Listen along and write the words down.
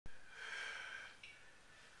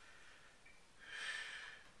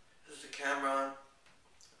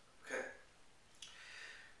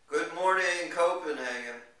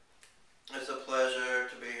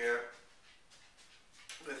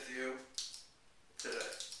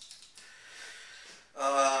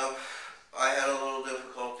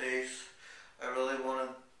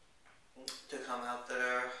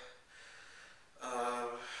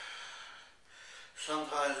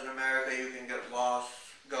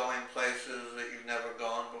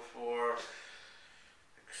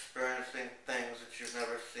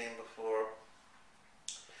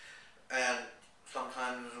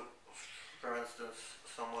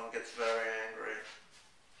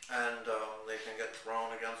can get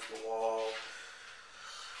thrown against the wall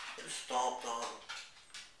and stomped on.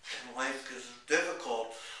 And life is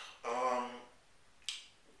difficult.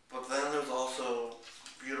 But then there's also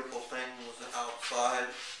beautiful things outside.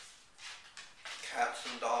 Cats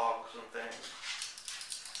and dogs and things.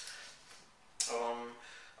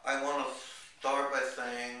 I want to start by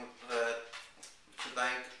saying that to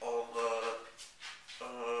thank all the,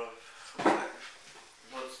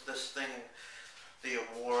 what's this thing, the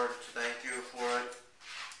award, to thank you for it,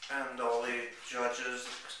 and all the judges,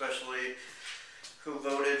 especially who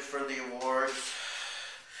voted for the awards.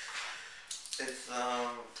 It's an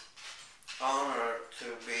honor to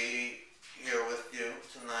be here with you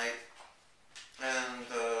tonight. And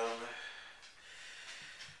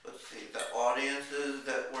let's see, the audiences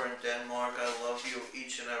that were in Denmark, I love you,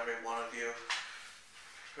 each and every one of you.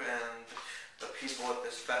 And the people at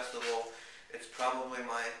this festival, it's probably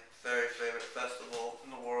my very favorite festival in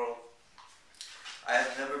the world. I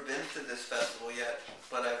have never been to this festival yet,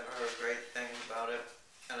 but I've heard great things about it,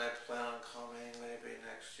 and I plan on coming maybe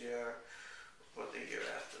next year or the year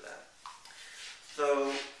after that.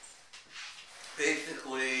 So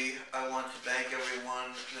basically, I want to thank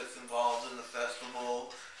everyone that's involved in the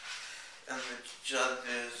festival and the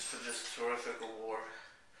judges for this terrific award.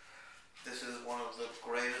 This is one of the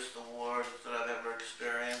greatest awards that I've ever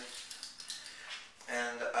experienced.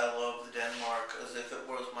 And I love Denmark as if it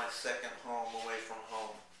was my second home away from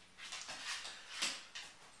home.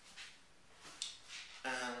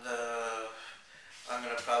 And I'm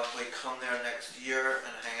going to probably come there next year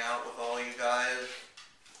and hang out with all you guys.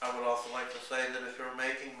 I would also like to say that if you're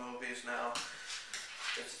making movies now,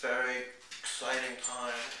 it's a very exciting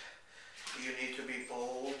time. You need to be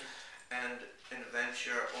bold and invent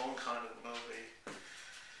your own kind of movie.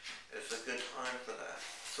 It's a good time for that.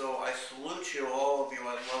 So I salute you, all of you.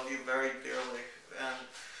 I love you very dearly, and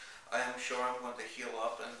I am sure I'm going to heal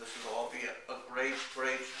up, and this will all be a great,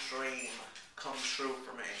 great dream come true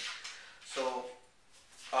for me. So,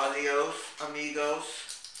 adios, amigos,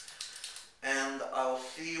 and I'll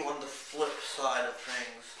see you on the flip side of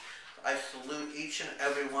things. I salute each and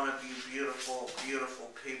every one of you beautiful, beautiful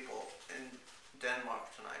people in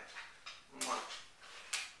Denmark tonight. Mwah.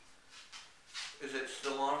 Is it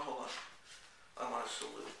still on? Hold on. I want to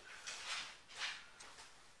salute.